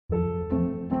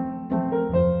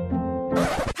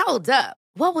Hold up.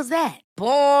 What was that?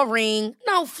 Boring.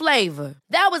 No flavor.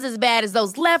 That was as bad as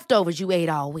those leftovers you ate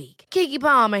all week. Keke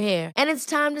Palmer here. And it's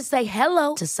time to say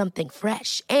hello to something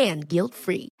fresh and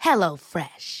guilt-free. Hello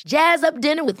Fresh. Jazz up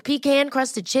dinner with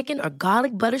pecan-crusted chicken or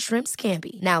garlic butter shrimp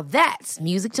scampi. Now that's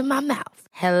music to my mouth.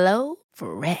 Hello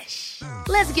Fresh.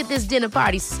 Let's get this dinner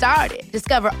party started.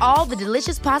 Discover all the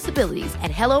delicious possibilities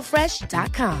at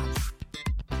hellofresh.com.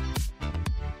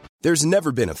 There's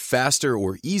never been a faster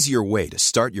or easier way to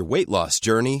start your weight loss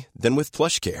journey than with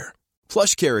PlushCare.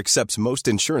 PlushCare accepts most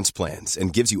insurance plans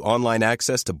and gives you online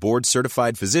access to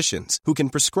board-certified physicians who can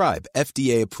prescribe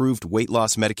FDA-approved weight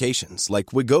loss medications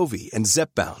like Wegovy and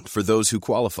Zepbound for those who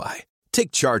qualify.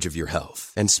 Take charge of your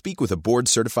health and speak with a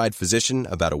board-certified physician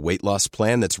about a weight loss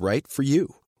plan that's right for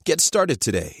you. Get started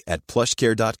today at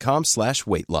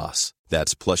plushcare.com/weight loss.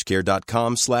 That's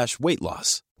plushcare.com/weight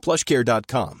loss.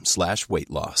 plushcare.com/weight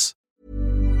loss.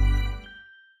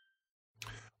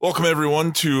 Welcome,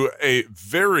 everyone, to a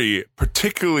very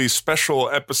particularly special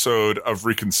episode of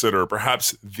Reconsider,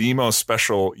 perhaps the most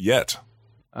special yet.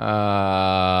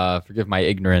 Forgive my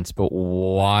ignorance, but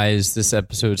why is this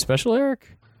episode special,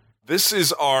 Eric? This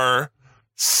is our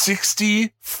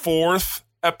 64th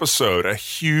episode, a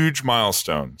huge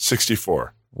milestone,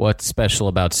 64. What's special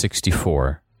about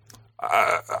 64?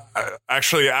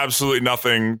 Actually, absolutely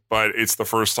nothing, but it's the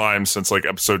first time since like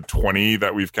episode 20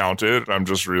 that we've counted. I'm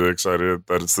just really excited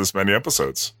that it's this many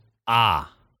episodes.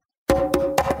 Ah.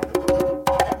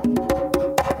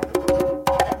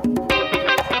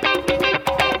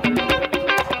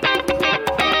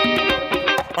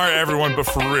 All right, everyone, but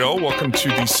for real, welcome to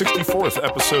the 64th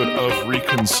episode of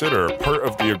Reconsider, part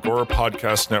of the Agora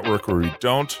Podcast Network, where we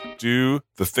don't do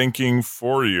the thinking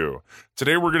for you.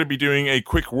 Today, we're going to be doing a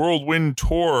quick whirlwind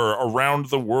tour around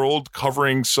the world,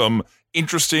 covering some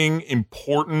interesting,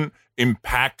 important,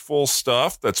 impactful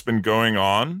stuff that's been going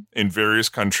on in various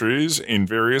countries, in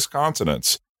various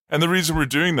continents. And the reason we're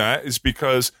doing that is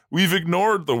because we've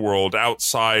ignored the world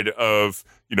outside of,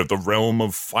 the realm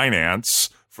of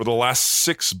finance for the last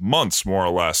 6 months, more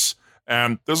or less.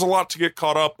 And there's a lot to get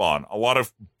caught up on. A lot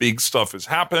of big stuff has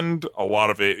happened. A lot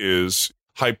of it is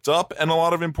hyped up, and a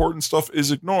lot of important stuff is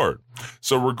ignored.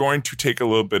 So we're going to take a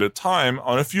little bit of time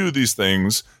on a few of these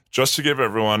things just to give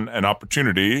everyone an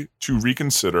opportunity to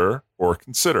reconsider or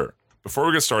consider. Before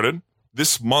we get started,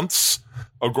 this month's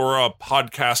Agora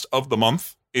Podcast of the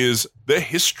Month is The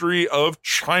History of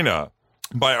China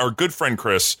by our good friend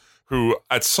Chris, who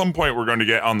at some point we're going to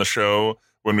get on the show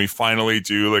when we finally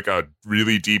do like a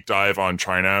really deep dive on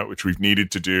China, which we've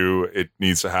needed to do. It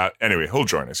needs to have. Anyway, he'll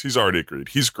join us. He's already agreed.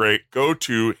 He's great. Go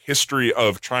to History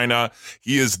of China.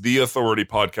 He is the authority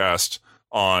podcast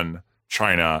on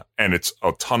China, and it's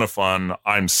a ton of fun.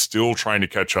 I'm still trying to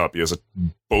catch up. He has a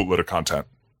boatload of content.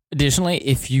 Additionally,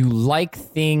 if you like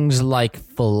things like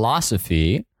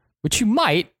philosophy, which you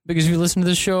might, because if you listen to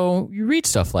the show, you read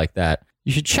stuff like that,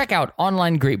 you should check out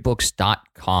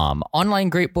onlinegreatbooks.com.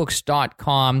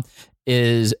 Onlinegreatbooks.com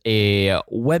is a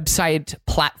website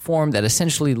platform that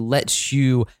essentially lets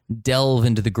you delve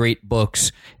into the great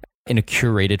books in a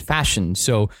curated fashion.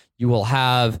 So you will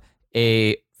have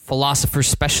a philosopher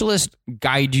specialist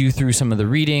guide you through some of the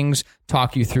readings,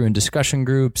 talk you through in discussion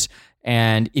groups.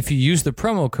 And if you use the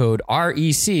promo code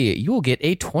REC, you will get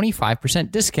a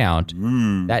 25% discount.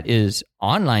 That is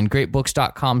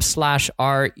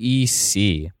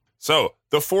onlinegreatbooks.com/REC. So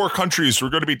the 4 countries we're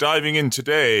going to be diving in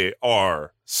today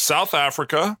are South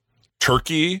Africa,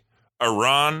 Turkey,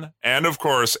 Iran, and of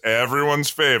course,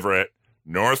 everyone's favorite,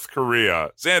 North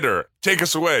Korea. Xander, take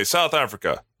us away. South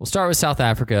Africa. We'll start with South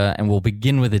Africa, and we'll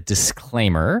begin with a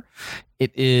disclaimer.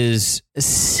 It is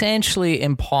essentially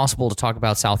impossible to talk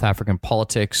about South African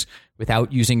politics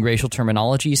without using racial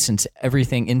terminology, since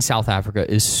everything in South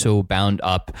Africa is so bound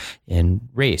up in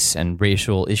race and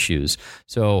racial issues.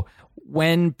 So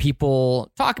when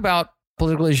people talk about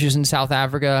political issues in South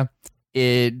Africa,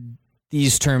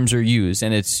 these terms are used,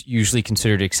 and it's usually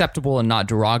considered acceptable and not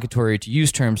derogatory to use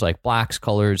terms like blacks,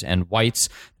 colors, and whites.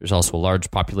 There's also a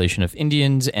large population of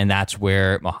Indians, and that's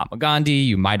where Mahatma Gandhi,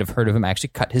 you might have heard of him, actually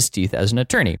cut his teeth as an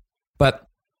attorney. But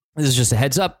this is just a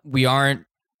heads up. We aren't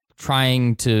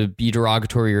trying to be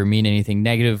derogatory or mean anything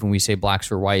negative when we say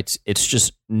blacks or whites. It's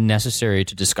just necessary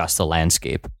to discuss the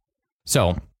landscape.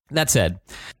 So that said,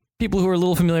 people who are a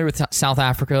little familiar with South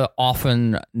Africa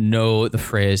often know the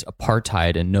phrase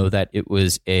apartheid and know that it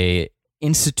was a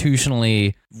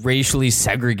institutionally, racially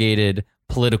segregated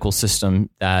political system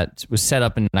that was set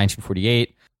up in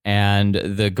 1948. And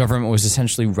the government was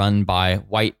essentially run by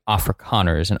white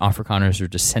Afrikaners. And Afrikaners are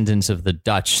descendants of the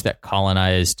Dutch that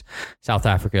colonized South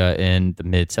Africa in the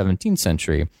mid-17th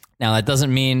century. Now, that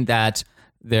doesn't mean that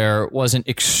there wasn't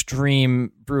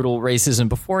extreme, brutal racism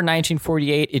before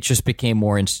 1948. It just became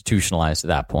more institutionalized at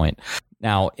that point.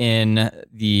 Now, in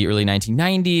the early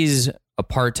 1990s,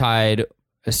 apartheid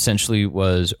essentially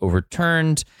was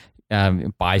overturned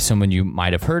by someone you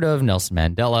might have heard of, Nelson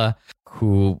Mandela,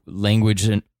 who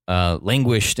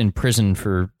languished in prison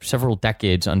for several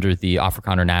decades under the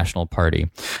Afrikaner National Party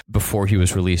before he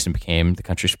was released and became the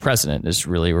country's president. It's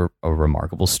really a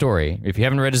remarkable story. If you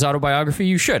haven't read his autobiography,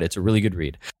 you should. It's a really good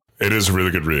read. It is a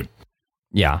really good read.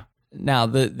 Yeah. Now,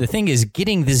 the thing is,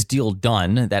 getting this deal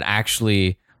done that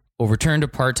actually overturned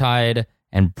apartheid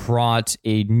and brought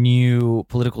a new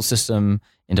political system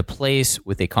into place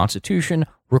with a constitution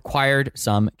required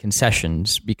some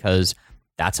concessions, because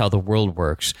that's how the world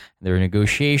works. There were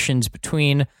negotiations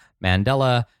between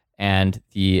Mandela and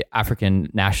the African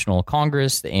National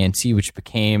Congress, the ANC, which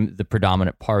became the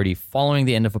predominant party following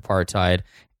the end of apartheid,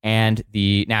 and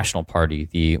the National Party,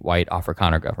 the white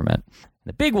Afrikaner government.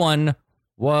 The big one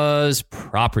was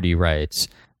property rights.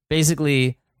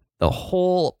 Basically, the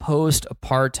whole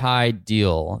post-apartheid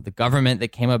deal, the government that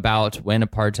came about when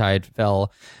apartheid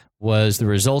fell, was the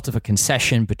result of a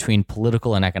concession between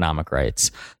political and economic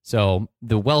rights. So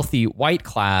the wealthy white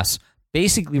class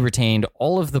basically retained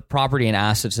all of the property and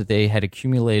assets that they had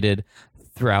accumulated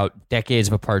throughout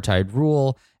decades of apartheid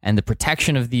rule, and the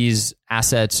protection of these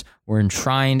assets were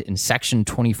enshrined in Section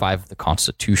 25 of the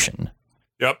Constitution.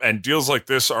 Yep, and deals like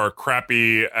this are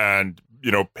crappy and,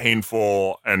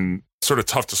 painful and sort of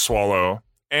tough to swallow.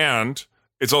 And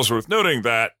it's also worth noting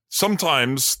that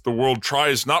sometimes the world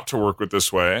tries not to work with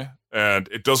this way, and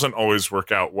it doesn't always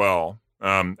work out well.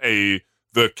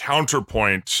 The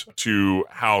counterpoint to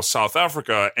how South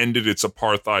Africa ended its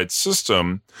apartheid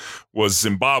system was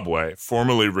Zimbabwe,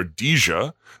 formerly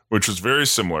Rhodesia, which was very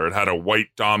similar. It had a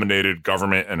white-dominated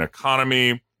government and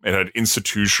economy. It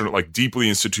had deeply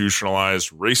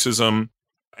institutionalized racism.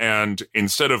 And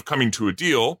instead of coming to a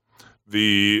deal,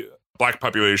 the black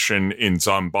population in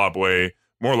Zimbabwe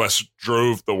more or less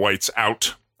drove the whites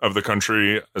out of the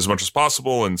country as much as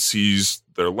possible and seized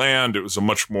their land. It was a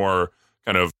much more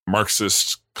kind of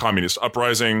Marxist communist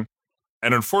uprising.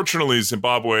 And unfortunately,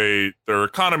 Zimbabwe, their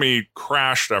economy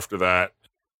crashed after that,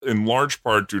 in large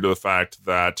part due to the fact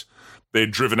that they'd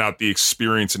driven out the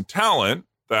experience and talent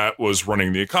that was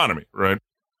running the economy, right?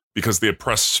 Because the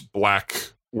oppressed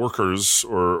black workers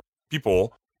or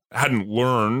people hadn't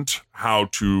learned how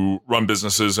to run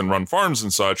businesses and run farms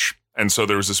and such. And so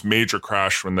there was this major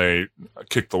crash when they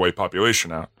kicked the white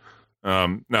population out.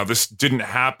 Now, this didn't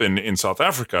happen in South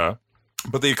Africa,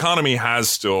 but the economy has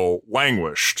still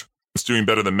languished. It's doing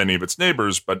better than many of its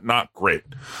neighbors, but not great.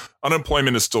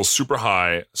 Unemployment is still super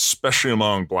high, especially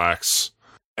among blacks.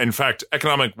 In fact,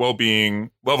 economic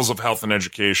well-being, levels of health and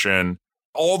education,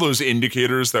 all those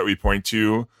indicators that we point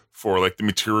to for the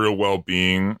material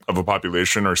well-being of a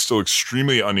population are still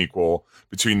extremely unequal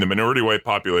between the minority white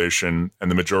population and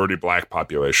the majority black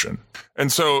population.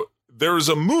 And so there is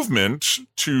a movement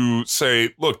to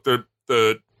say, look,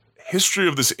 the history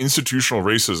of this institutional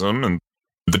racism and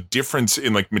the difference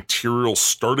in material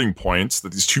starting points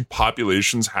that these two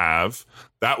populations have,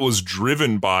 that was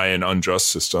driven by an unjust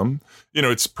system.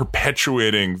 It's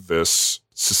perpetuating this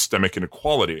systemic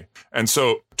inequality. And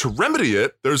so to remedy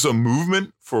it, there's a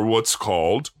movement for what's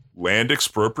called land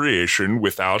expropriation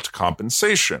without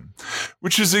compensation,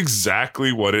 which is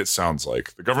exactly what it sounds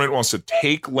like. The government wants to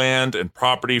take land and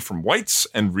property from whites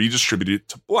and redistribute it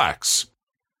to blacks.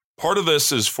 Part of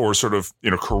this is for sort of,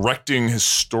 correcting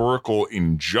historical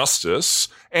injustice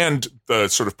and the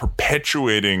sort of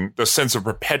the sense of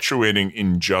perpetuating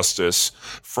injustice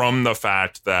from the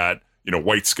fact that,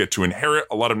 whites get to inherit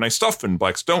a lot of nice stuff and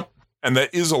blacks don't. And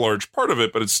that is a large part of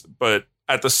it, but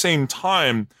at the same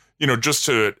time, just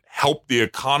to help the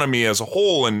economy as a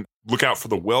whole and look out for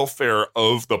the welfare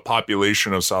of the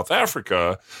population of South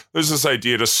Africa, there's this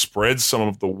idea to spread some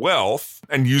of the wealth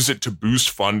and use it to boost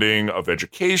funding of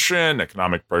education,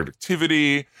 economic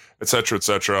productivity, et cetera, et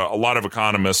cetera. A lot of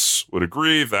economists would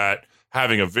agree that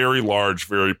having a very large,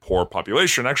 very poor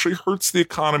population actually hurts the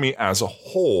economy as a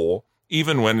whole,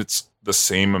 even when it's the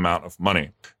same amount of money.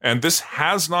 And this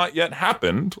has not yet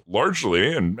happened,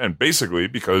 largely and basically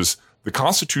because the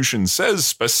Constitution says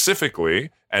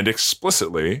specifically and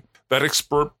explicitly that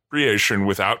expropriation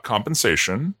without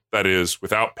compensation, that is,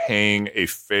 without paying a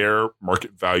fair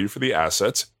market value for the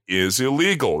assets, is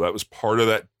illegal. That was part of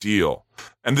that deal.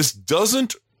 And this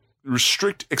doesn't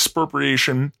restrict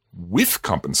expropriation with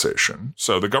compensation.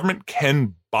 So the government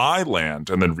can buy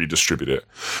land and then redistribute it.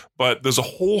 But there's a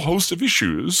whole host of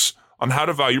issues on how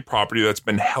to value property that's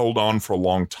been held on for a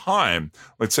long time.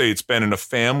 Let's say it's been in a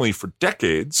family for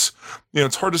decades.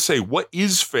 It's hard to say what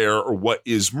is fair or what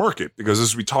is market, because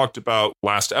as we talked about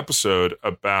last episode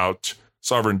about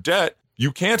sovereign debt,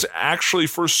 you can't actually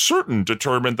for certain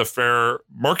determine the fair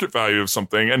market value of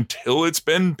something until it's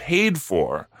been paid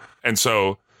for. And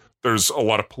so there's a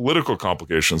lot of political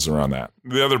complications around that.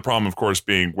 The other problem, of course,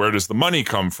 being where does the money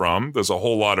come from? There's a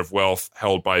whole lot of wealth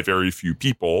held by very few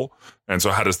people. And so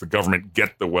how does the government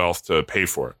get the wealth to pay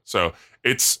for it? So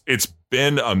it's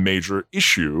been a major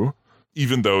issue,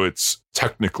 even though it's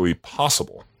technically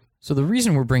possible. So the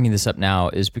reason we're bringing this up now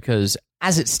is because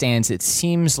as it stands, it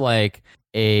seems like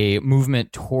a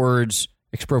movement towards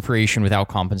expropriation without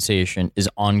compensation is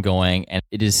ongoing, and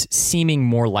it is seeming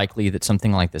more likely that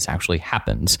something like this actually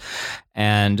happens.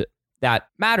 And that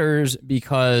matters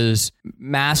because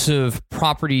massive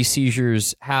property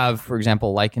seizures have, for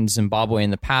example, like in Zimbabwe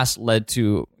in the past, led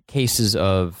to cases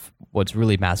of what's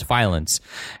really mass violence.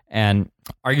 And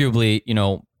arguably,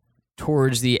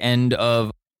 towards the end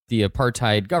of the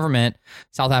apartheid government,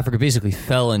 South Africa basically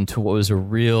fell into what was a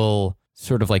real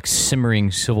sort of like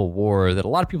simmering civil war that a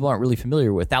lot of people aren't really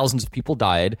familiar with. Thousands of people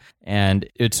died, and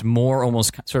it's more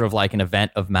almost sort of like an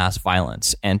event of mass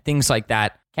violence. And things like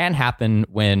that can happen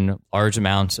when large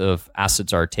amounts of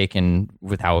assets are taken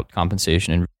without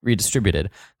compensation and redistributed.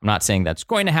 I'm not saying that's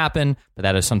going to happen, but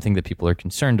that is something that people are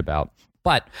concerned about.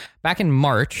 But back in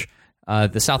March,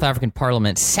 the South African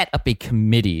Parliament set up a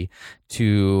committee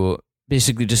to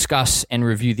basically discuss and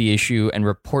review the issue and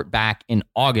report back in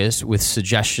August with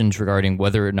suggestions regarding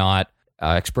whether or not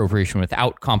expropriation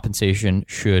without compensation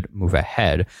should move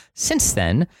ahead. Since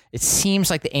then, it seems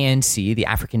like the ANC, the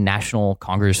African National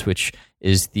Congress, which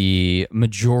is the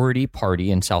majority party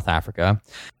in South Africa,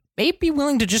 may be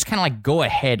willing to just kind of like go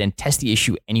ahead and test the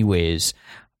issue anyways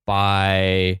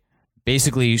by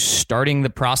basically starting the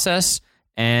process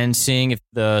and seeing if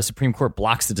the Supreme Court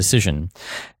blocks the decision.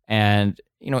 And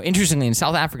interestingly, in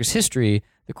South Africa's history,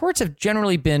 the courts have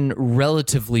generally been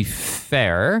relatively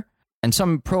fair, and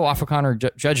some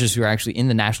pro-Afrikaner judges who are actually in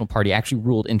the National Party actually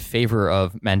ruled in favor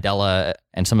of Mandela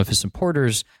and some of his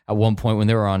supporters at one point when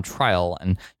they were on trial.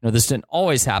 And this didn't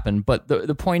always happen, but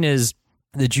the point is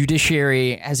the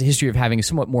judiciary has a history of having a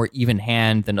somewhat more even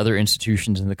hand than other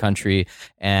institutions in the country,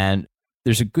 and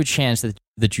there's a good chance that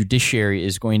the judiciary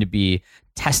is going to be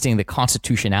testing the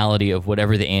constitutionality of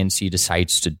whatever the ANC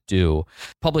decides to do.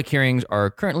 Public hearings are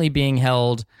currently being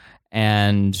held,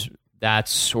 and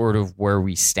that's sort of where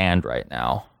we stand right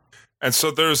now. And so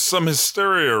there's some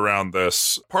hysteria around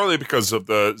this, partly because of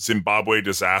the Zimbabwe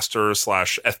disaster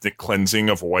 / ethnic cleansing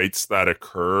of whites that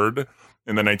occurred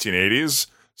in the 1980s.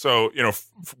 So,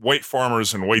 white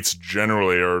farmers and whites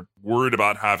generally are worried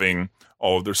about having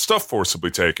all of their stuff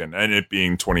forcibly taken. And it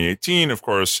being 2018, of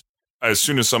course, as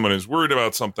soon as someone is worried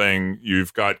about something,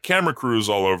 you've got camera crews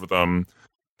all over them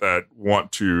that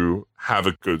want to have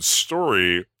a good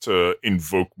story to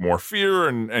invoke more fear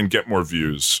and get more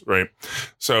views, right?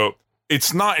 So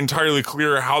it's not entirely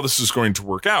clear how this is going to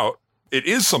work out. It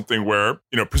is something where,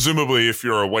 presumably if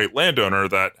you're a white landowner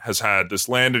that has had this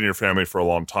land in your family for a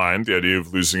long time, the idea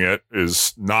of losing it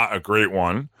is not a great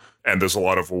one. And there's a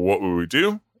lot of, well, what will we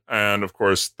do? And of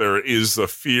course, there is the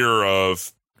fear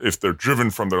of if they're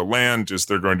driven from their land, is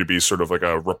there going to be sort of like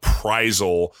a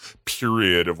reprisal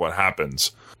period of what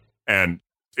happens? And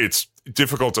it's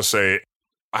difficult to say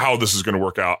how this is going to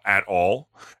work out at all.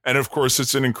 And of course,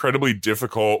 it's an incredibly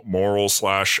difficult moral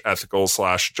 / ethical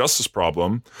 / justice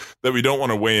problem that we don't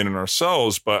want to weigh in on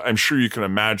ourselves. But I'm sure you can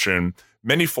imagine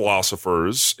many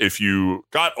philosophers, if you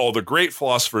got all the great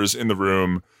philosophers in the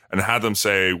room and had them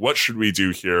say, what should we do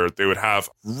here? They would have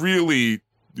really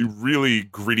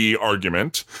gritty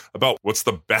argument about what's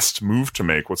the best move to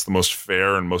make, what's the most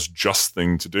fair and most just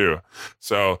thing to do.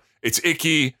 So it's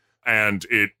icky, and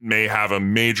it may have a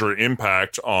major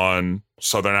impact on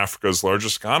Southern Africa's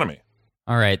largest economy.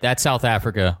 All right, that's South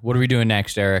Africa. What are we doing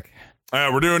next, Eric?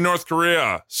 We're doing North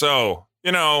Korea. So,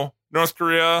 North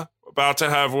Korea about to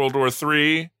have World War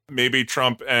III. Maybe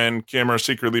Trump and Kim are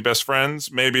secretly best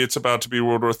friends. Maybe it's about to be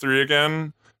World War III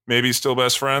again. Maybe still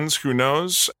best friends. Who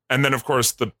knows? And then, of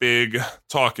course, the big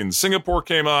talk in Singapore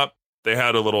came up. They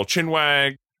had a little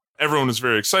chinwag. Everyone was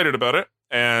very excited about it.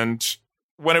 And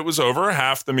when it was over,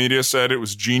 half the media said it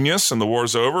was genius and the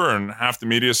war's over, and half the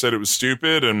media said it was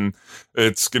stupid and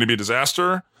it's going to be a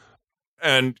disaster.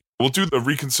 And we'll do the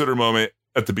reconsider moment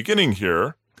at the beginning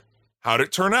here. How'd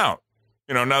it turn out?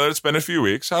 Now that it's been a few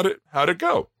weeks, how'd it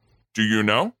go? Do you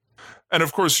know? And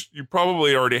of course, you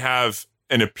probably already have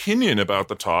an opinion about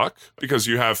the talk because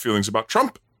you have feelings about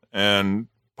Trump and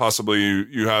possibly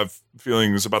you have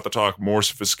feelings about the talk more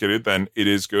sophisticated than it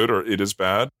is good or it is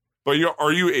bad. But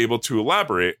are you able to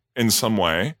elaborate in some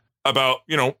way about,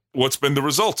 what's been the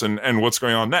result and what's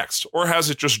going on next? Or has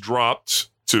it just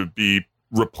dropped to be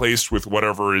replaced with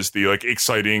whatever is the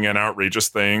exciting and outrageous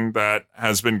thing that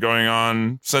has been going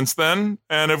on since then?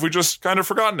 And have we just kind of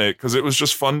forgotten it because it was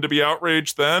just fun to be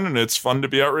outraged then and it's fun to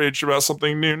be outraged about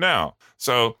something new now?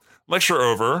 So lecture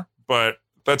over, but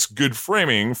that's good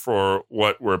framing for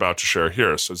what we're about to share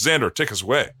here. So Xander, take us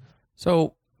away.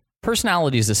 So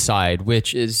personalities aside,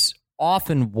 which is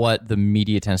often what the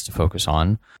media tends to focus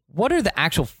on, what are the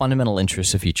actual fundamental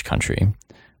interests of each country?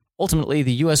 Ultimately,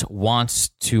 the U.S. wants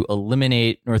to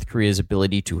eliminate North Korea's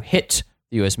ability to hit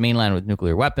the U.S. mainland with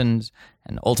nuclear weapons,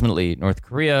 and ultimately, North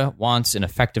Korea wants an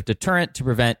effective deterrent to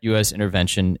prevent U.S.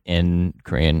 intervention in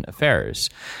Korean affairs.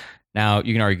 Now,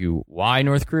 you can argue why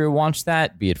North Korea wants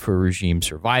that, be it for regime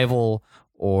survival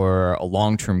or a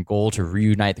long-term goal to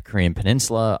reunite the Korean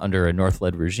peninsula under a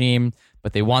North-led regime,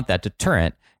 but they want that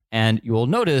deterrent. And you will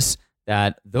notice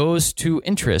that those two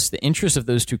interests, the interests of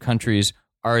those two countries,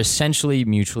 are essentially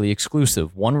mutually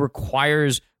exclusive. One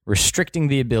requires restricting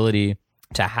the ability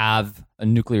to have a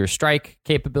nuclear strike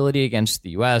capability against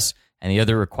the U.S., and the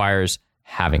other requires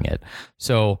having it.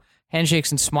 So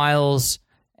handshakes and smiles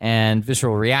and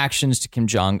visceral reactions to Kim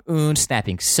Jong-un,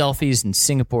 snapping selfies in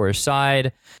Singapore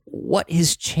aside, what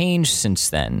has changed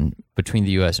since then between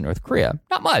the U.S. and North Korea?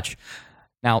 Not much.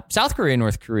 Now, South Korea and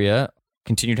North Korea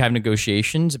continue to have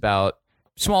negotiations about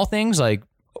small things like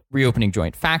reopening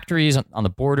joint factories on the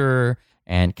border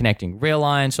and connecting rail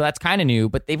lines. So that's kind of new,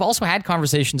 but they've also had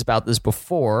conversations about this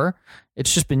before.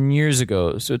 It's just been years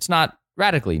ago, so it's not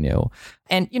radically new.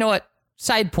 And you know what?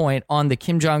 Side point on the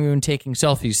Kim Jong-un taking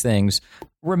selfies things.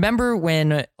 Remember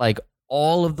when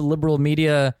all of the liberal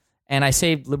media, and I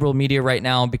say liberal media right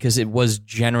now because it was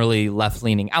generally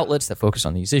left-leaning outlets that focus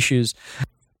on these issues,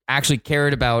 actually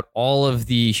cared about all of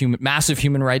the massive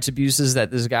human rights abuses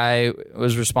that this guy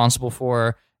was responsible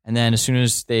for. And then as soon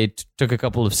as they took a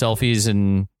couple of selfies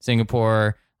in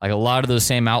Singapore, a lot of those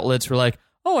same outlets were like,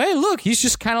 oh, hey, look, he's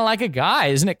just kind of like a guy.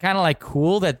 Isn't it kind of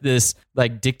cool that this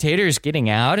dictator is getting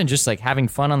out and just having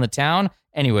fun on the town?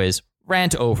 Anyways,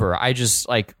 rant over. I just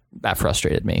that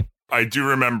frustrated me. I do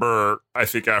remember, I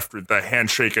think after the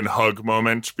handshake and hug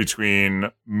moment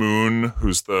between Moon,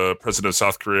 who's the president of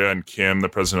South Korea, and Kim, the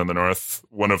president of the North,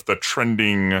 one of the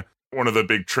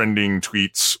big trending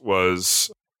tweets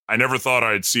was, I never thought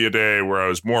I'd see a day where I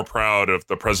was more proud of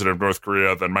the president of North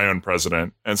Korea than my own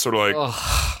president. And sort of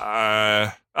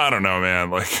I don't know, man.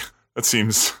 That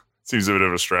seems a bit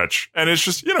of a stretch. And it's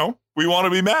just, we want to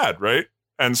be mad, right?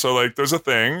 And so there's a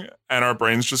thing and our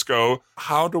brains just go,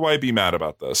 how do I be mad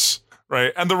about this?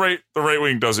 Right. And the right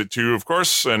wing does it too, of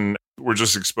course. And we're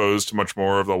just exposed to much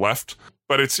more of the left.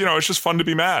 But it's, it's just fun to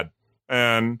be mad.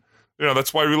 And,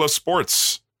 that's why we love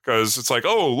sports, because it's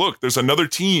oh, look, there's another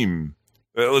team.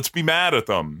 Let's be mad at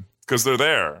them because they're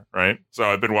there. Right. So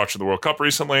I've been watching the World Cup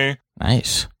recently.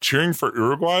 Nice. Cheering for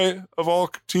Uruguay of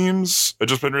all teams. I've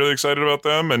just been really excited about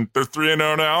them. And they're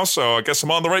 3-0 now. So I guess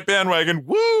I'm on the right bandwagon.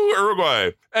 Woo,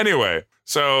 Uruguay. Anyway,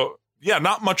 so yeah,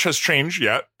 not much has changed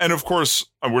yet. And of course,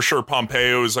 we're sure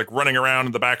Pompeo is running around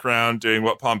in the background doing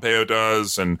what Pompeo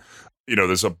does. And,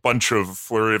 there's a bunch of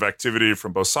flurry of activity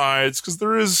from both sides because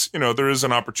there is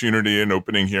an opportunity and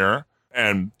opening here.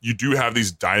 And you do have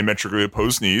these diametrically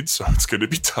opposed needs. So it's going to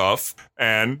be tough.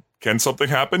 And can something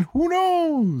happen? Who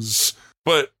knows?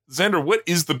 But Xander, what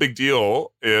is the big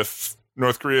deal if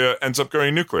North Korea ends up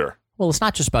going nuclear? Well, it's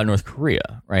not just about North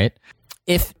Korea, right?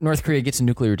 If North Korea gets a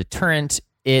nuclear deterrent,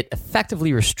 it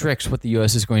effectively restricts what the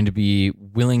U.S. is going to be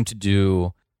willing to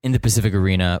do in the Pacific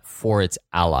arena for its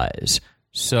allies.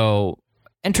 So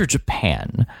enter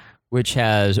Japan, which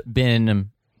has been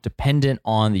dependent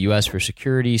on the U.S. for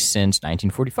security since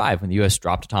 1945, when the U.S.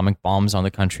 dropped atomic bombs on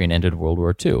the country and ended World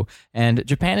War II. And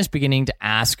Japan is beginning to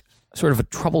ask sort of a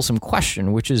troublesome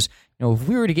question, which is, if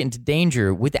we were to get into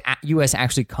danger, would the U.S.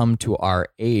 actually come to our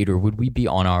aid, or would we be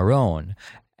on our own?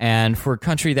 And for a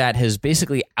country that has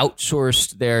basically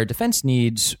outsourced their defense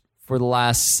needs for the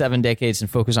last 7 decades and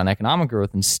focused on economic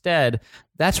growth instead,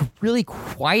 that's really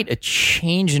quite a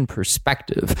change in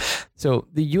perspective. So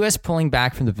the U.S. pulling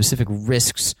back from the Pacific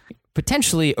risks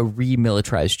potentially a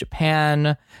remilitarized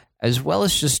Japan, as well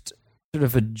as just sort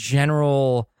of a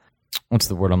general, what's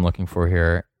the word I'm looking for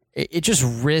here? It just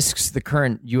risks the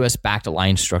current U.S.-backed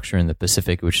alliance structure in the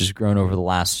Pacific, which has grown over the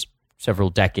last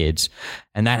several decades.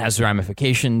 And that has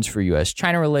ramifications for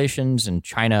U.S.-China relations and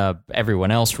China-everyone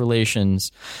else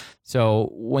relations. So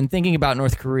when thinking about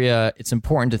North Korea, it's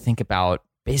important to think about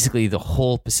basically the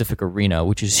whole Pacific arena,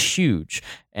 which is huge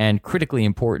and critically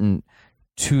important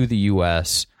to the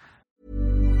U.S.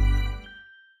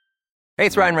 Hey,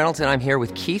 it's Ryan Reynolds, and I'm here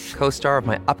with Keith, co-star of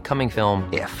my upcoming film,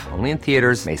 If, only in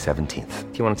theaters May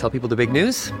 17th. Do you want to tell people the big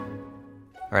news?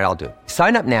 All right, I'll do it.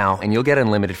 Sign up now and you'll get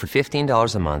unlimited for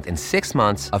 $15 a month and 6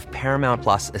 months of Paramount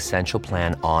Plus Essential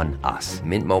Plan on us.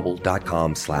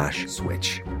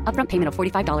 MintMobile.com/switch. Upfront payment of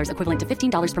 $45 equivalent to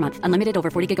 $15 per month. Unlimited over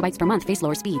 40 gigabytes per month. Face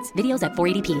lower speeds. Videos at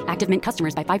 480p. Active Mint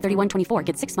customers by 531.24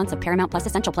 get 6 months of Paramount Plus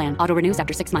Essential Plan. Auto renews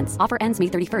after 6 months. Offer ends May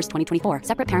 31st, 2024.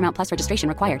 Separate Paramount Plus registration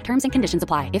required. Terms and conditions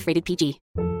apply if rated PG.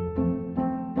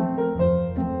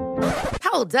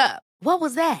 Hold up. What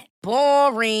was that?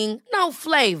 Boring. No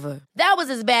flavor. That was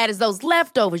as bad as those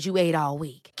leftovers you ate all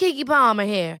week. Keke Palmer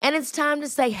here, and it's time to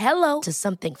say hello to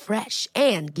something fresh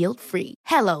and guilt-free.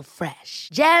 Hello Fresh.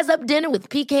 Jazz up dinner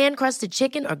with pecan-crusted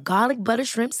chicken or garlic butter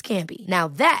shrimp scampi. Now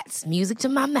that's music to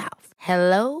my mouth.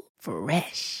 Hello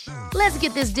Fresh. Let's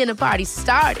get this dinner party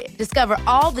started. Discover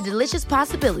all the delicious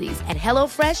possibilities at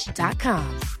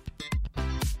HelloFresh.com.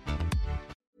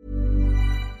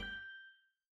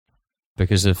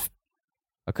 Because if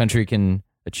a country can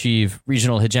achieve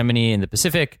regional hegemony in the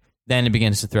Pacific, then it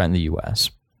begins to threaten the U.S.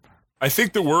 I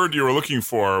think the word you were looking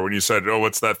for when you said, oh,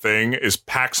 what's that thing, is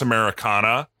Pax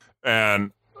Americana. And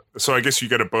so I guess you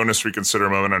get a bonus reconsider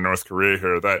moment on North Korea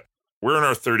here, that we're in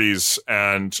our 30s,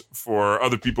 and for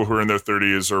other people who are in their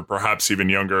 30s or perhaps even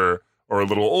younger or a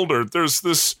little older, there's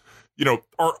this,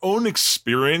 our own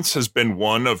experience has been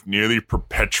one of nearly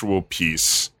perpetual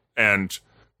peace. And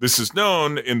this is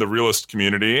known in the realist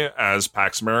community as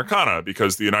Pax Americana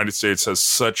because the United States has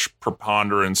such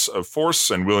preponderance of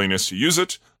force and willingness to use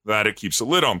it that it keeps a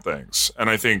lid on things. And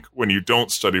I think when you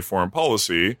don't study foreign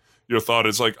policy, your thought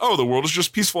is like, oh, the world is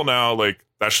just peaceful now. Like,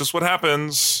 that's just what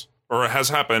happens, or it has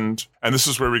happened. And this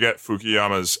is where we get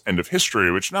Fukuyama's End of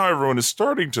History, which now everyone is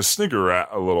starting to snigger at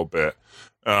a little bit.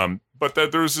 But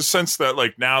that there's a sense that,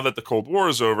 like, now that the Cold War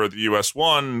is over, the U.S.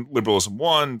 won, liberalism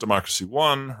won, democracy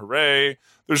won, hooray.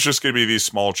 There's just going to be these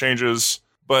small changes.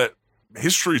 But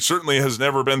history certainly has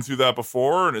never been through that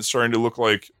before, and it's starting to look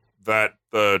like that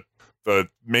the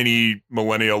many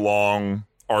millennia long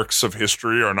arcs of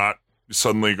history are not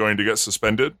suddenly going to get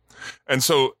suspended. And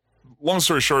so, long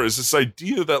story short, is this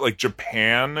idea that, like,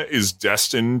 Japan is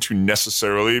destined to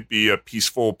necessarily be a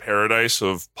peaceful paradise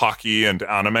of Pocky and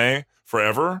anime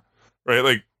forever, right?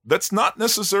 Like, that's not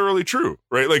necessarily true,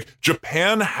 right? Like,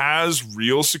 Japan has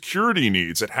real security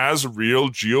needs. It has real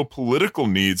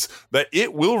geopolitical needs that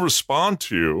it will respond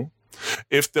to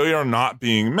if they are not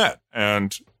being met.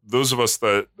 And those of us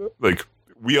that, like,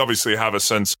 we obviously have a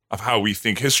sense of how we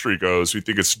think history goes. We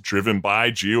think it's driven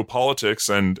by geopolitics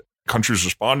and countries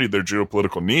responding to their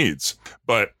geopolitical needs.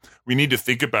 But we need to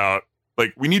think about,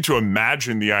 like, we need to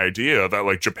imagine the idea that,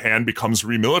 like, Japan becomes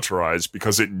remilitarized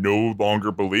because it no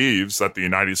longer believes that the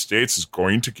United States is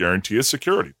going to guarantee its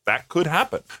security. That could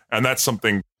happen. And that's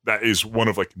something that is one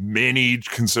of, like, many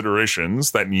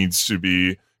considerations that needs to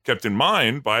be kept in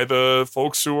mind by the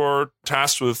folks who are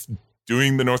tasked with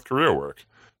doing the North Korea work.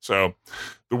 So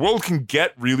the world can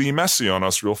get really messy on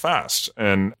us real fast.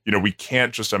 And, we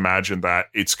can't just imagine that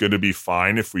it's going to be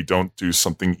fine if we don't do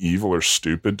something evil or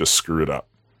stupid to screw it up.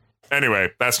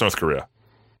 Anyway, that's North Korea.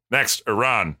 Next,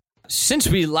 Iran. Since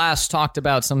we last talked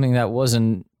about something that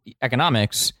wasn't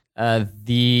economics,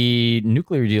 the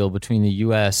nuclear deal between the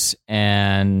U.S.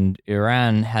 and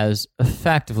Iran has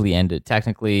effectively ended.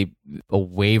 Technically, a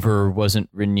waiver wasn't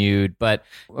renewed, but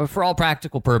for all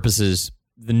practical purposes,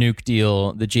 the nuke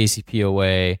deal, the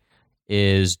JCPOA,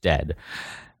 is dead.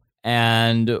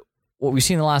 And what we've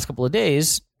seen the last couple of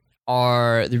days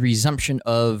are the resumption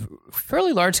of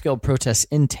fairly large-scale protests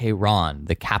in Tehran,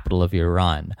 the capital of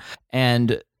Iran.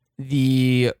 And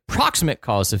the proximate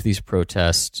cause of these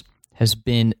protests has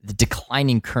been the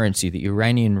declining currency, the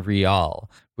Iranian rial,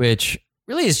 which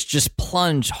really has just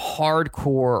plunged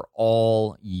hardcore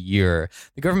all year.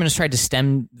 The government has tried to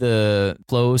stem the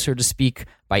flow, so to speak,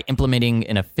 by implementing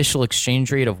an official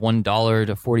exchange rate of $1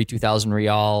 to 42,000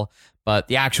 rial, but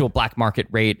the actual black market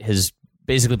rate has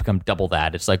basically become double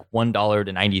that. It's like $1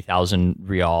 to 90,000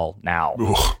 rial now.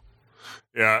 Ooh.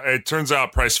 Yeah, it turns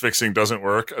out price fixing doesn't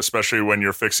work, especially when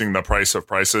you're fixing the price of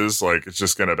prices. Like, it's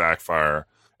just going to backfire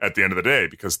at the end of the day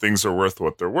because things are worth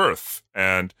what they're worth.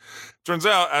 And it turns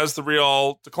out as the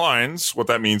rial declines, what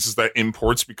that means is that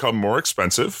imports become more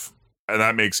expensive, and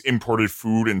that makes imported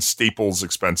food and staples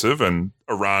expensive. And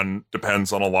Iran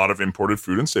depends on a lot of imported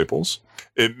food and staples.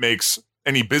 It makes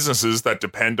any businesses that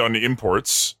depend on the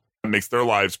imports, it makes their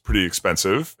lives pretty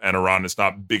expensive. And Iran is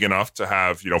not big enough to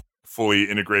have,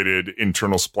 fully integrated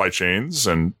internal supply chains.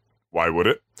 And Why would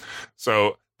it?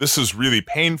 So this is really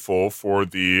painful for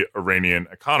the Iranian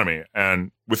economy.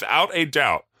 And without a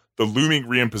doubt, the looming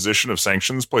reimposition of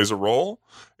sanctions plays a role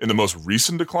in the most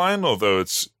recent decline, although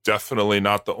it's definitely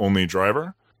not the only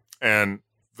driver. And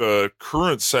the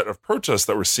current set of protests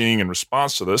that we're seeing in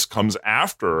response to this comes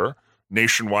after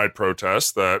nationwide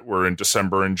protests that were in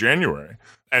December and January.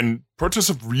 And protests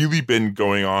have really been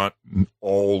going on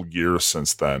all year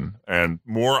since then. And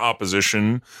more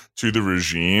opposition to the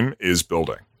regime is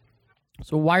building.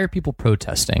 So why are people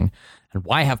protesting? And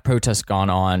why have protests gone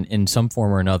on in some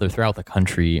form or another throughout the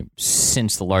country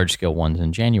since the large-scale ones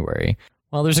in January?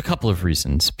 Well, there's a couple of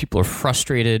reasons. People are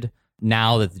frustrated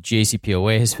now that the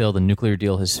JCPOA has failed, the nuclear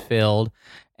deal has failed.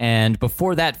 And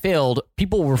before that failed,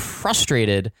 people were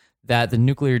frustrated that the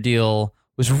nuclear deal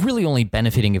was really only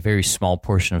benefiting a very small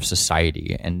portion of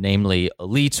society, and namely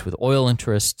elites with oil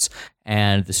interests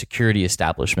and the security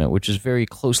establishment, which is very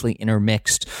closely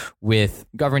intermixed with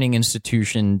governing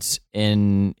institutions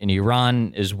in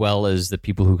Iran, as well as the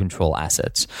people who control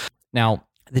assets. Now,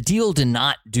 the deal did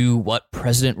not do what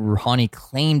President Rouhani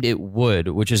claimed it would,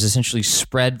 which is essentially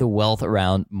spread the wealth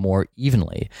around more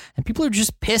evenly. And people are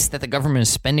just pissed that the government is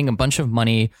spending a bunch of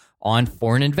money on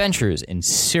foreign adventures in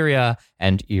Syria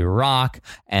and Iraq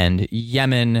and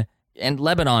Yemen and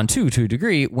Lebanon, too, to a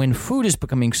degree, when food is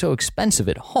becoming so expensive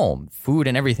at home, food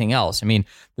and everything else. I mean,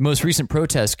 the most recent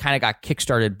protests kind of got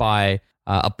kickstarted by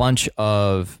a bunch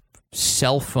of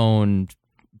cell phone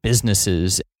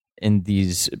businesses in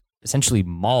these essentially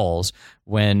malls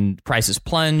when prices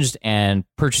plunged and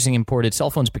purchasing imported cell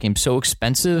phones became so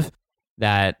expensive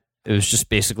that it was just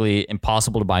basically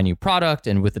impossible to buy a new product.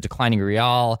 And with the declining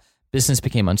real, business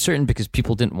became uncertain because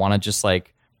people didn't want to just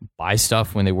like buy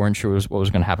stuff when they weren't sure what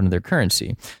was going to happen to their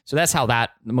currency. So that's how the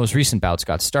most recent bouts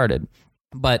got started.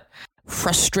 But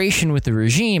frustration with the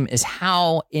regime is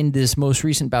how in this most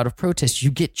recent bout of protest, you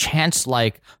get chants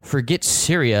like, forget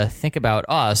Syria, think about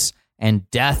us, and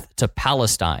death to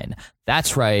Palestine.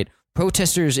 That's right.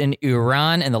 Protesters in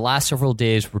Iran in the last several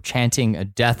days were chanting a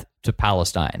death to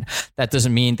Palestine. That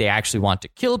doesn't mean they actually want to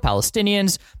kill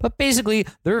Palestinians, but basically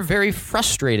they're very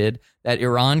frustrated that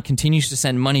Iran continues to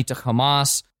send money to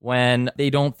Hamas when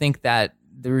they don't think that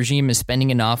the regime is spending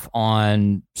enough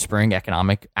on spurring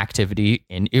economic activity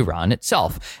in Iran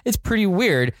itself. It's pretty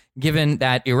weird, given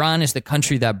that Iran is the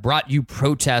country that brought you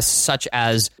protests such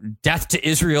as death to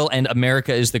Israel and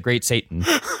America is the great Satan.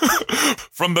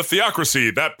 From the theocracy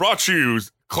that brought you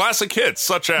classic hits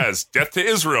such as Death to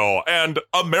Israel and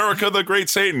America the Great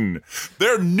Satan.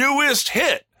 Their newest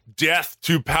hit, Death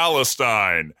to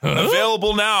Palestine.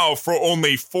 Available now for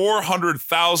only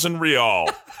 400,000 rial.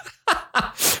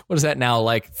 What is that now?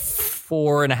 Like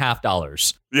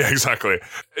 $4.50. Yeah, exactly.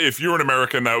 If you were an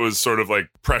American that was sort of like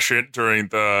prescient during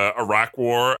the Iraq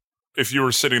War, if you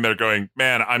were sitting there going,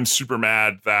 man, I'm super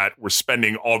mad that we're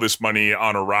spending all this money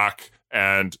on Iraq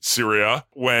and Syria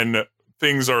when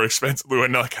things are expensive,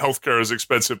 when like healthcare is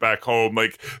expensive back home,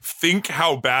 like think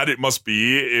how bad it must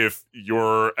be if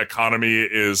your economy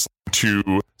is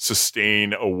to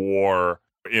sustain a war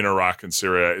in Iraq and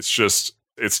Syria.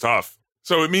 It's tough.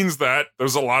 So it means that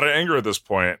there's a lot of anger at this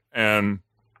point. And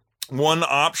one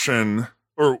option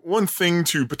or one thing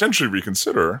to potentially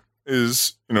reconsider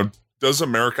is, does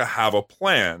America have a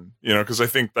plan? Because I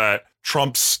think that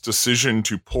Trump's decision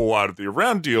to pull out of the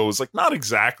Iran deal is like not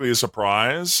exactly a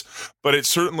surprise, but it's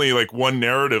certainly like one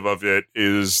narrative of it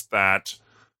is that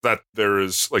there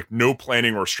is like no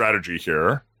planning or strategy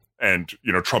here. And,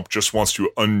 Trump just wants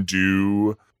to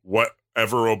undo whatever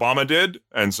Obama did.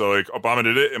 And so like Obama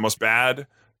did it, it must be bad.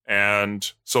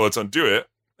 And so let's undo it.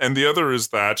 And the other is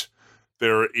that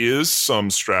there is some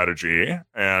strategy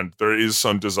and there is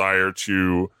some desire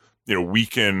to,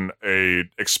 weaken a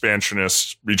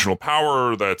expansionist regional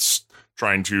power that's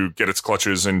trying to get its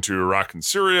clutches into Iraq and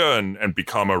Syria and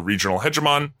become a regional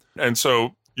hegemon. And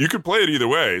so you could play it either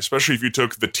way, especially if you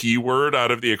took the T word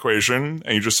out of the equation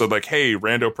and you just said like, hey,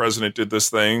 rando president did this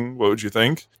thing. What would you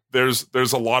think? There's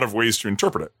a lot of ways to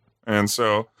interpret it. And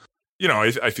so,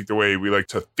 I think the way we like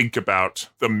to think about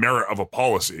the merit of a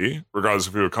policy, regardless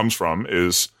of who it comes from,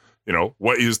 is,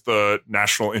 what is the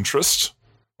national interest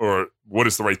or what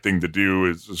is the right thing to do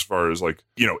as far as like,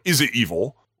 is it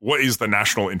evil? What is the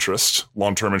national interest,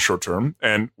 long-term and short-term?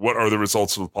 And what are the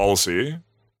results of the policy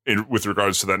with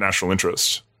regards to that national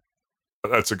interest?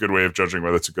 That's a good way of judging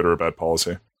whether it's a good or a bad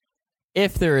policy.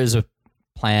 If there is a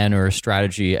plan or a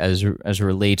strategy as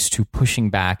relates to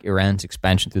pushing back Iran's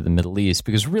expansion through the Middle East,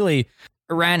 because really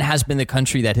Iran has been the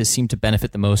country that has seemed to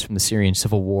benefit the most from the Syrian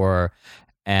civil war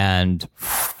and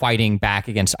fighting back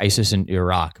against ISIS in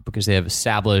Iraq, because they have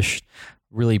established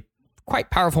really quite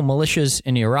powerful militias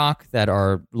in Iraq that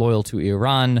are loyal to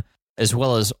Iran, as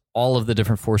well as all of the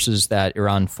different forces that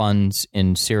Iran funds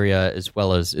in Syria, as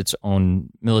well as its own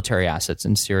military assets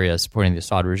in Syria supporting the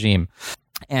Assad regime.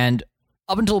 And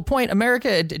up until a point,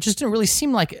 it just didn't really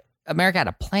seem like America had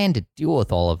a plan to deal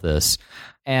with all of this.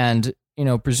 And,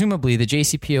 presumably the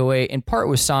JCPOA in part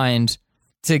was signed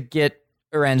to get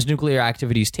Iran's nuclear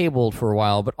activities tabled for a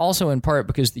while, but also in part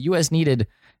because the U.S. needed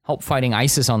help fighting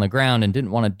ISIS on the ground and didn't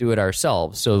want to do it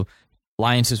ourselves. So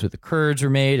alliances with the Kurds were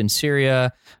made in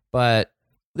Syria, but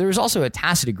there was also a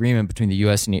tacit agreement between the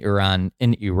U.S. and Iran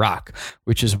in Iraq,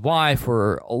 which is why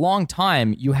for a long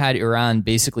time you had Iran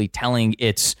basically telling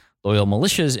its loyal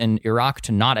militias in Iraq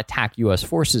to not attack U.S.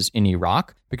 forces in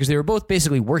Iraq because they were both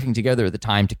basically working together at the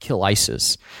time to kill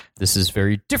ISIS. This is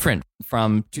very different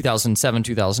from 2007,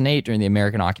 2008 during the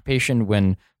American occupation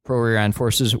when pro-Iran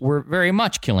forces were very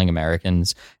much killing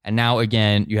Americans. And now,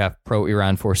 again, you have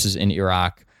pro-Iran forces in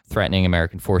Iraq threatening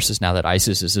American forces now that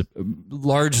ISIS has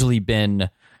largely been,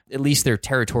 at least their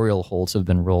territorial holds have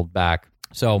been rolled back.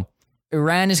 So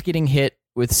Iran is getting hit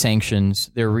with sanctions.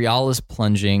 Their rial is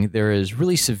plunging. There is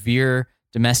really severe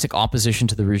domestic opposition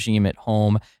to the regime at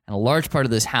home. And a large part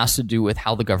of this has to do with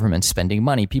how the government's spending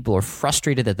money. People are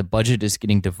frustrated that the budget is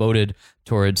getting devoted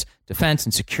towards defense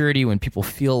and security when people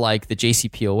feel like the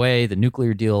JCPOA, the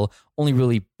nuclear deal, only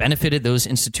really benefited those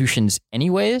institutions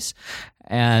anyways.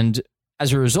 And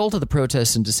as a result of the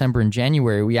protests in December and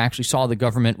January, we actually saw the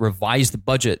government revise the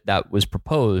budget that was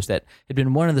proposed that had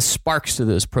been one of the sparks to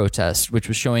those protests, which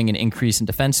was showing an increase in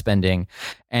defense spending.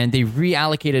 And they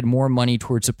reallocated more money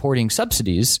towards supporting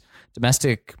subsidies,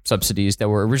 domestic subsidies that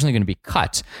were originally going to be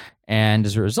cut. And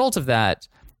as a result of that,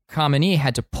 Khamenei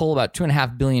had to pull about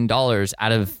 $2.5 billion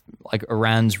out of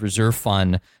Iran's reserve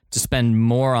fund to spend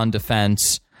more on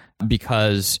defense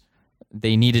because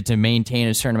they needed to maintain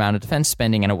a certain amount of defense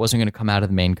spending, and it wasn't going to come out of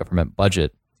the main government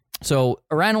budget. So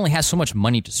Iran only has so much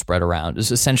money to spread around is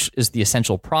the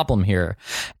essential problem here.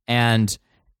 And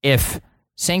if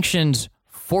sanctions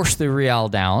force the rial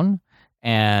down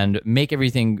and make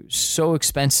everything so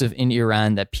expensive in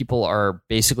Iran that people are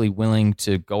basically willing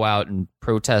to go out and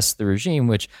protest the regime,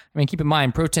 which, keep in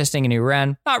mind, protesting in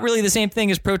Iran, not really the same thing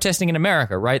as protesting in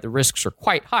America, right? The risks are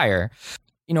quite higher.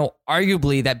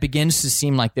 Arguably that begins to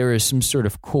seem like there is some sort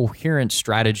of coherent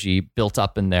strategy built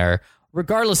up in there,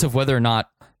 regardless of whether or not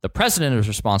the president is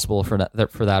responsible for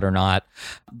that or not.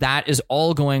 That is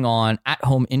all going on at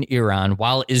home in Iran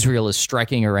while Israel is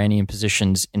striking Iranian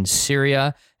positions in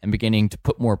Syria and beginning to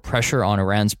put more pressure on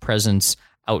Iran's presence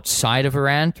outside of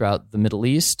Iran throughout the Middle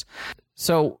East.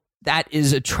 So that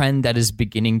is a trend that is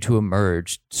beginning to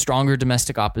emerge. Stronger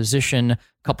domestic opposition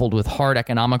coupled with hard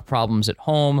economic problems at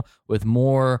home, with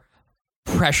more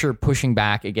pressure pushing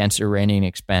back against Iranian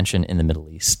expansion in the Middle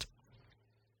East.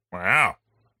 Wow.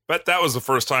 Bet that was the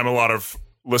first time a lot of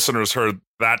listeners heard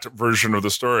that version of the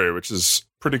story, which is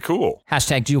pretty cool.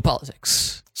 Hashtag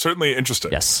geopolitics. Certainly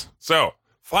interesting. Yes. So,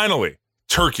 finally,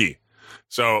 Turkey.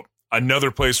 So, another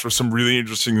place where some really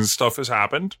interesting stuff has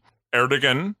happened.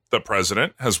 Erdogan, the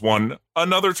president, has won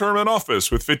another term in office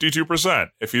with 52%.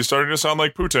 If he's starting to sound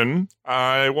like Putin,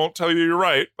 I won't tell you you're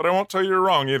right, but I won't tell you you're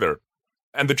wrong either.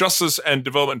 And the Justice and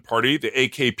Development Party, the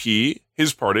AKP,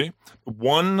 his party,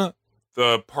 won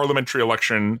the parliamentary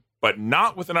election, but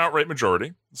not with an outright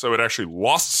majority. So it actually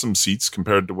lost some seats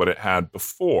compared to what it had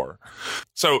before.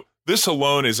 So this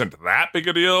alone isn't that big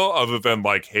a deal, other than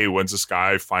hey, when's this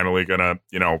guy finally gonna,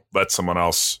 let someone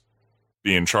else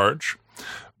be in charge?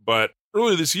 But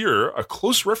earlier this year, a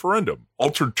close referendum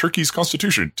altered Turkey's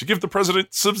constitution to give the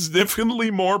president significantly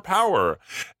more power.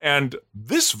 And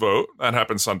this vote, that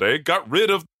happened Sunday, got rid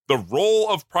of the role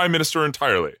of prime minister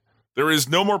entirely. There is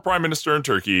no more prime minister in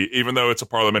Turkey, even though it's a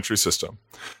parliamentary system.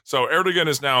 So Erdogan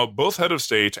is now both head of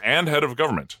state and head of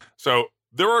government. So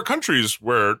there are countries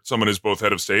where someone is both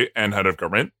head of state and head of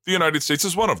government. The United States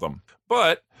is one of them.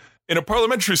 But in a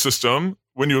parliamentary system,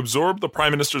 when you absorb the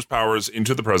prime minister's powers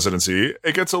into the presidency,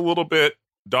 it gets a little bit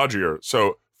dodgier.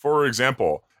 So, for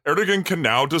example, Erdogan can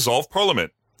now dissolve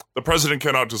parliament. The president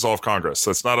cannot dissolve Congress.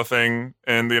 That's not a thing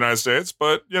in the United States.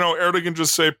 But, Erdogan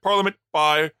just say, parliament,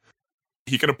 bye.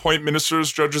 He can appoint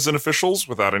ministers, judges, and officials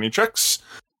without any checks.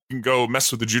 He can go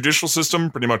mess with the judicial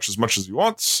system pretty much as he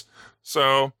wants.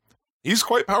 So he's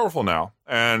quite powerful now.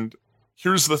 And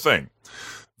here's the thing.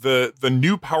 The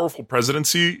new powerful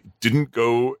presidency didn't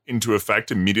go into effect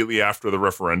immediately after the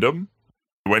referendum.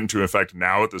 It went into effect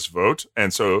now at this vote.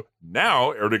 And so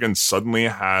now Erdogan suddenly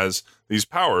has these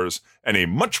powers and a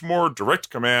much more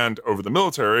direct command over the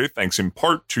military, thanks in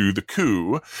part to the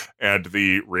coup and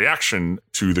the reaction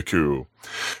to the coup.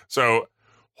 So,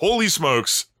 holy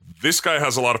smokes, this guy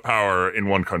has a lot of power in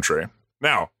one country.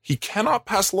 Now, he cannot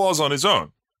pass laws on his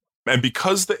own. And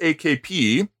because the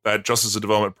AKP, that Justice and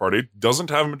Development Party,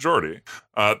 doesn't have a majority,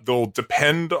 they'll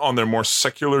depend on their more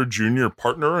secular junior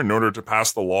partner in order to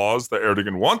pass the laws that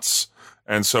Erdogan wants.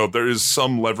 And so there is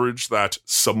some leverage that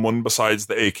someone besides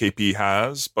the AKP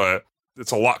has, but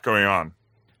it's a lot going on.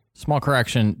 Small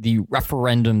correction, the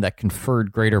referendum that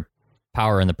conferred greater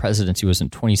power in the presidency was in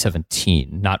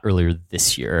 2017, not earlier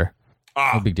this year.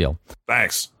 No big deal.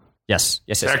 Thanks. Yes.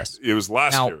 It was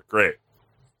last year. Great.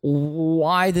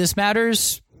 Why this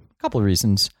matters? A couple of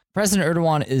reasons. President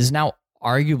Erdogan is now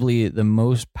arguably the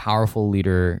most powerful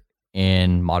leader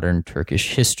in modern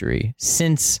Turkish history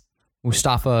since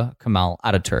Mustafa Kemal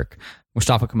Ataturk.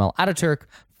 Mustafa Kemal Ataturk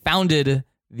founded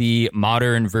the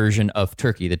modern version of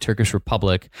Turkey, the Turkish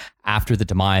Republic, after the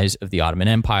demise of the Ottoman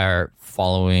Empire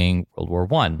following World War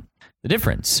I. The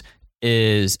difference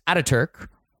is Ataturk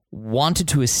wanted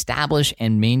to establish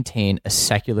and maintain a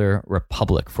secular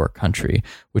republic for a country,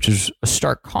 which is a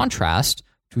stark contrast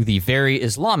to the very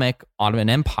Islamic Ottoman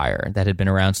Empire that had been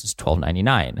around since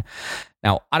 1299.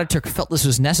 Now, Ataturk felt this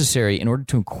was necessary in order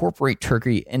to incorporate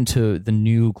Turkey into the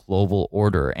new global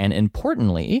order and,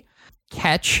 importantly,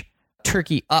 catch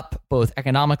Turkey up both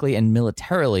economically and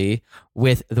militarily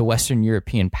with the Western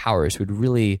European powers who had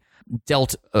really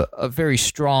dealt a very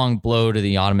strong blow to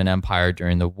the Ottoman Empire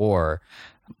during the war,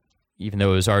 even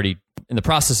though it was already in the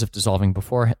process of dissolving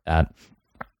before that.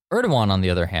 Erdogan, on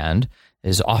the other hand,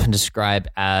 is often described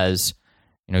as,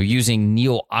 using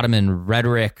neo-Ottoman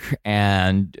rhetoric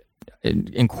and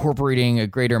incorporating a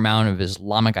greater amount of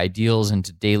Islamic ideals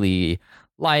into daily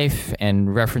life and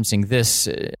referencing this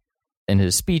in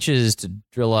his speeches to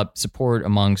drill up support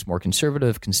amongst more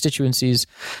conservative constituencies.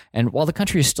 And while the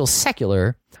country is still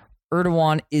secular,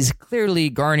 Erdogan is clearly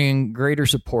garnering greater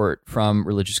support from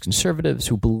religious conservatives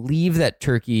who believe that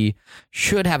Turkey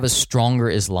should have a stronger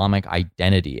Islamic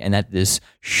identity and that this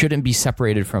shouldn't be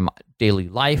separated from daily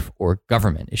life or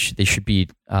government. They should be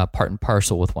part and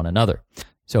parcel with one another.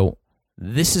 So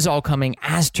this is all coming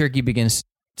as Turkey begins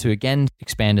to again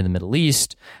expand in the Middle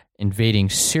East, invading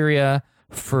Syria,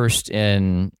 first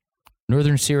in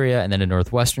northern Syria and then in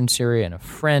northwestern Syria and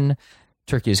Afrin.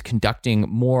 Turkey is conducting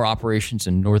more operations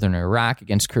in northern Iraq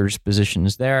against Kurdish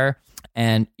positions there.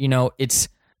 And, it's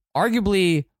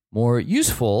arguably more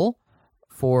useful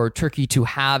for Turkey to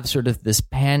have sort of this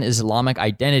pan-Islamic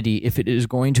identity if it is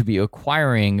going to be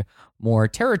acquiring more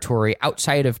territory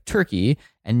outside of Turkey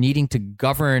and needing to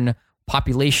govern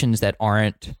populations that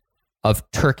aren't of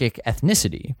Turkic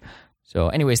ethnicity. So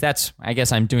anyways, I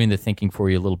guess I'm doing the thinking for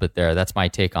you a little bit there. That's my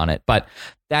take on it. But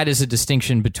that is a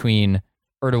distinction between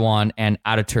Erdogan and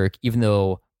Ataturk, even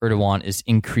though Erdogan is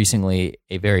increasingly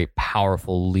a very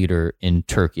powerful leader in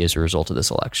Turkey as a result of this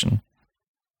election.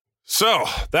 So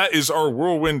that is our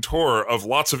whirlwind tour of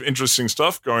lots of interesting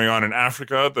stuff going on in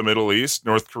Africa, the Middle East,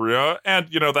 North Korea, and,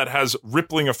 that has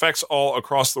rippling effects all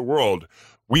across the world.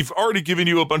 We've already given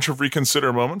you a bunch of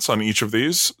reconsider moments on each of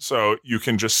these, so you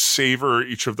can just savor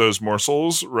each of those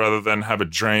morsels rather than have a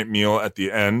giant meal at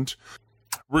the end.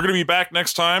 We're going to be back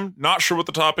next time. Not sure what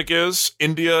the topic is.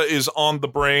 India is on the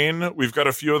brain. We've got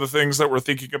a few other things that we're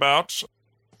thinking about.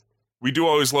 We do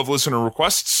always love listener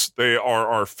requests. They are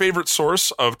our favorite source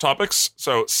of topics,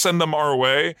 so send them our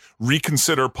way.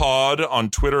 Reconsider Pod on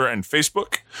Twitter and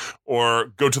Facebook, or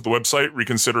go to the website,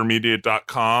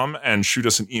 reconsidermedia.com, and shoot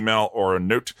us an email or a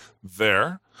note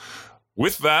there.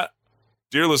 With that,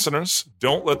 dear listeners,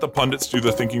 don't let the pundits do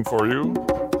the thinking for you.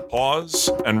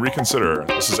 Pause and reconsider.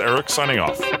 This is Eric signing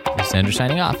off. This is Andrew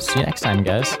signing off. See you next time,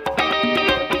 guys.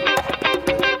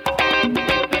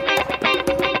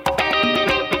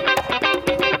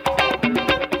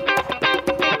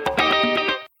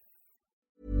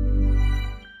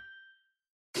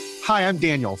 Hi, I'm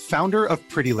Daniel, founder of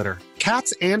Pretty Litter.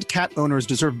 Cats and cat owners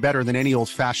deserve better than any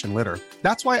old-fashioned litter.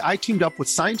 That's why I teamed up with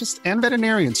scientists and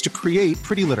veterinarians to create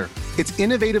Pretty Litter. Its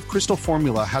innovative crystal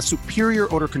formula has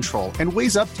superior odor control and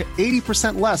weighs up to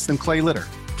 80% less than clay litter.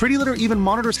 Pretty Litter even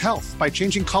monitors health by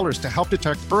changing colors to help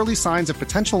detect early signs of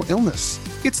potential illness.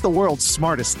 It's the world's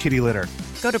smartest kitty litter.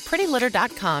 Go to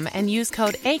prettylitter.com and use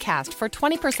code ACAST for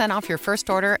 20% off your first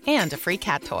order and a free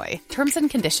cat toy. Terms and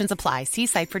conditions apply. See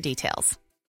site for details.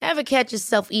 Ever catch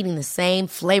yourself eating the same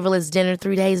flavorless dinner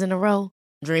 3 days in a row?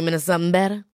 Dreaming of something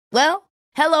better? Well,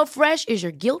 HelloFresh is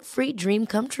your guilt-free dream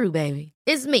come true, baby.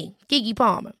 It's me, Keke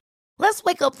Palmer. Let's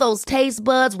wake up those taste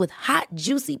buds with hot,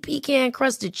 juicy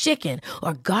pecan-crusted chicken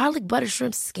or garlic butter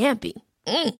shrimp scampi.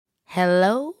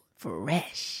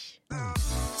 HelloFresh.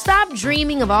 Stop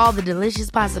dreaming of all the delicious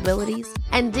possibilities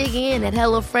and dig in at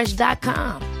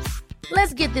HelloFresh.com.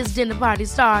 Let's get this dinner party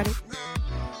started.